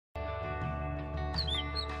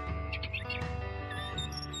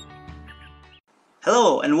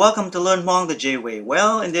Hello and welcome to Learn Hmong the J Way.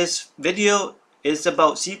 Well, in this video it's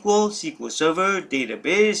about SQL, SQL Server,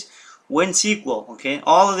 database, WinSQL, okay,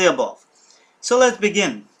 all of the above. So let's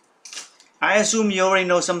begin. I assume you already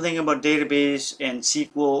know something about database and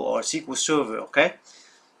SQL or SQL Server, okay?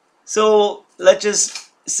 So let's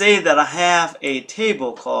just say that I have a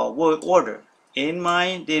table called work order in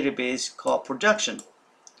my database called production.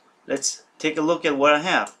 Let's take a look at what I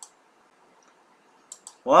have.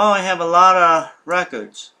 Well, I have a lot of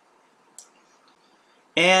records.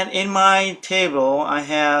 And in my table, I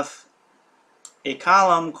have a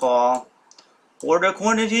column called order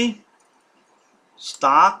quantity,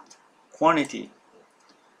 stock quantity,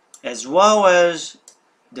 as well as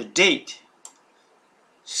the date,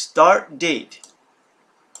 start date.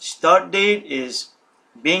 Start date is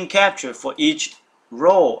being captured for each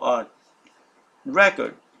row or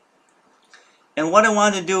record. And what I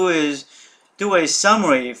want to do is do a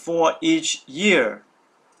summary for each year,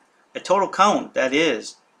 a total count, that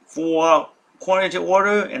is, for quantity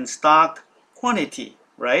order and stock quantity,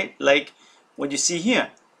 right? Like what you see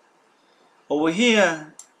here. Over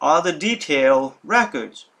here are the detailed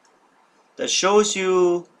records that shows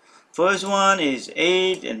you first one is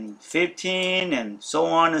 8 and 15 and so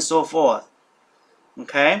on and so forth.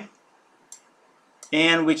 Okay?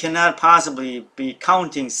 And we cannot possibly be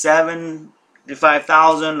counting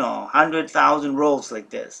 75,000 or 100,000 rows like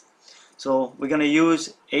this. So we're going to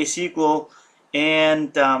use a SQL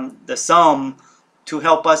and the sum to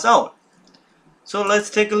help us out. So let's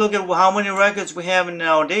take a look at how many records we have in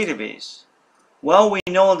our database. Well, we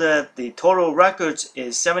know that the total records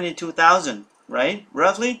is 72,000, right?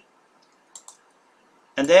 Roughly.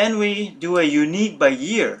 And then we do a unique by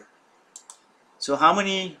year. So how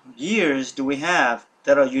many years do we have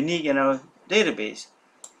that are unique in our database?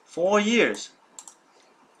 4 years,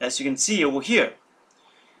 as you can see over here.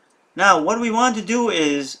 Now what we want to do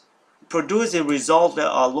is produce a result that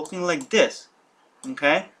are looking like this.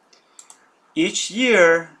 Okay? Each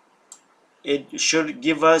year it should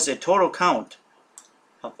give us a total count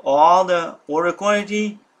of all the order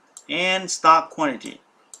quantity and stock quantity.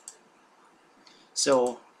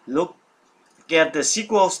 So look at the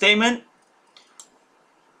SQL statement.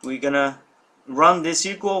 We're gonna run this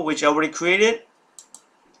SQL which I already created,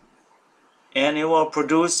 and it will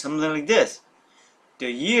produce something like this.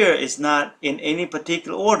 The year is not in any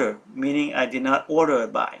particular order, meaning I did not order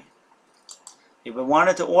it by. If I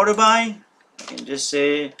wanted to order by, I can just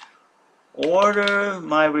say order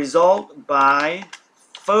my result by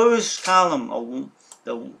first column, or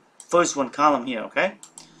the first one column here, okay?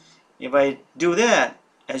 If I do that,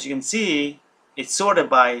 as you can see, it's sorted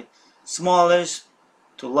by smallest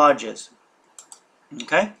to largest,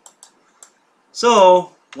 okay?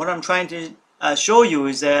 So what I'm trying to show you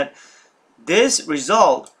is that this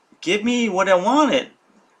result give me what I wanted,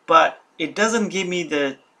 but it doesn't give me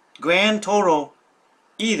the grand total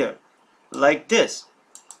either, like this.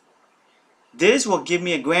 This will give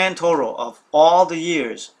me a grand total of all the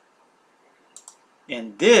years,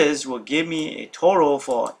 and this will give me a total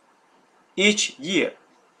for each year.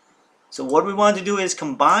 So what we want to do is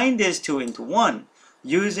combine these two into one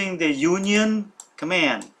using the union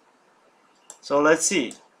command. So let's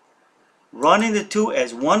see. Running the two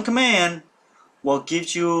as one command will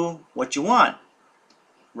give you what you want,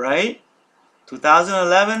 right?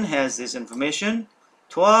 2011 has this information,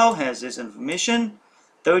 12 has this information,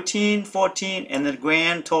 13, 14, and the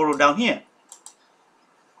grand total down here.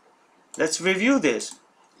 Let's review this.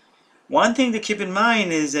 One thing to keep in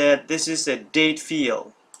mind is that this is a date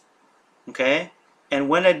field, okay? And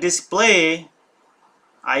when I display,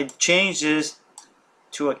 I change this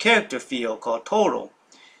to a character field called total.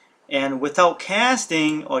 And without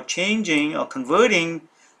casting or changing or converting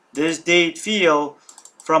this date field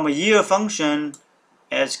from a year function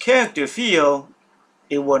as character field,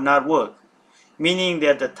 it will not work. Meaning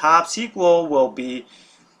that the top SQL will be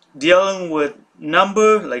dealing with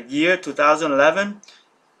number like year 2011,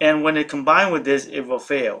 and when it combined with this, it will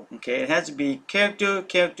fail. Okay, it has to be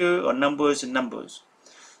character, or numbers and numbers.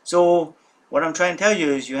 So what I'm trying to tell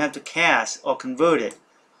you is you have to cast or convert it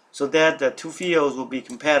so that the two fields will be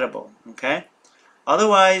compatible. Okay,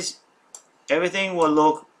 otherwise everything will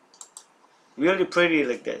look really pretty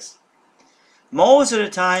like this. Most of the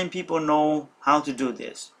time people know how to do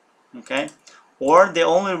this, okay, or they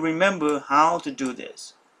only remember how to do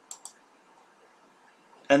this,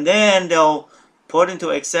 and then they'll put into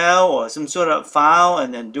Excel or some sort of file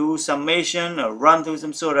and then do summation or run through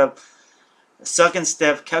some sort of second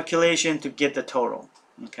step calculation to get the total.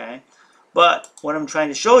 Okay, but what I'm trying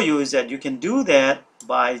to show you is that you can do that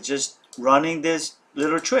by just running this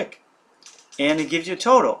little trick, and it gives you a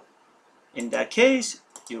total. In that case,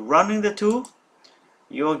 you're running the two,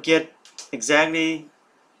 you'll get exactly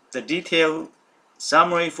the detailed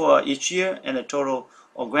summary for each year and the total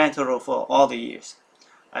or grand total for all the years.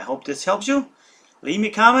 I hope this helps you. Leave me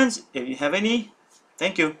comments if you have any.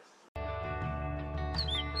 Thank you.